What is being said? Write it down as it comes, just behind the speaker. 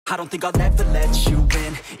I don't think I'll ever let you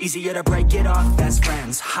in. Easier to break it off best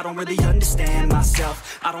friends. I don't really understand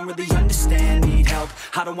myself. I don't really understand, need help.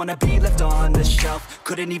 I don't wanna be left on the shelf.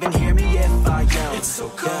 Couldn't even hear me if I yelled. It's so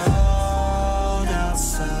cold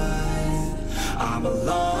outside, I'm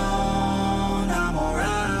alone, I'm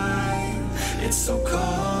alright. It's so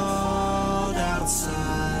cold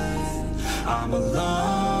outside, I'm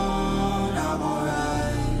alone, I'm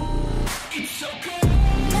alright. It's so cold.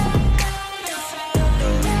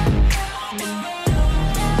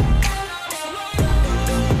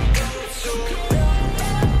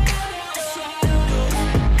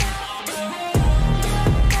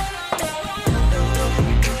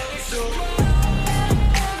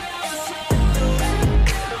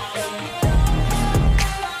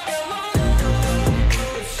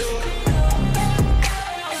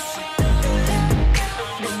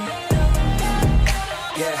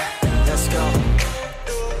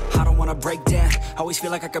 Break down, always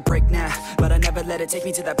feel like I could break now, but I never let it take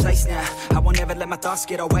me to that place now. I won't ever let my thoughts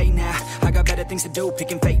get away now. I got better things to do,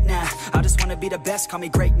 picking fate now. I just wanna be the best, call me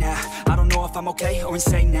great now. I don't know if I'm okay or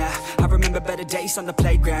insane now. I remember better days on the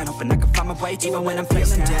playground, hoping I can find my way. Even when I'm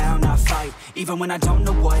feeling down, I fight. Even when I don't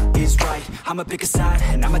know what is right, I'ma pick a side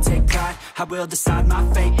and I'ma take pride. I will decide my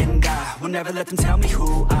fate and I will never let them tell me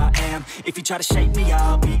who I am. If you try to shape me,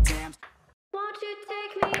 I'll be damned.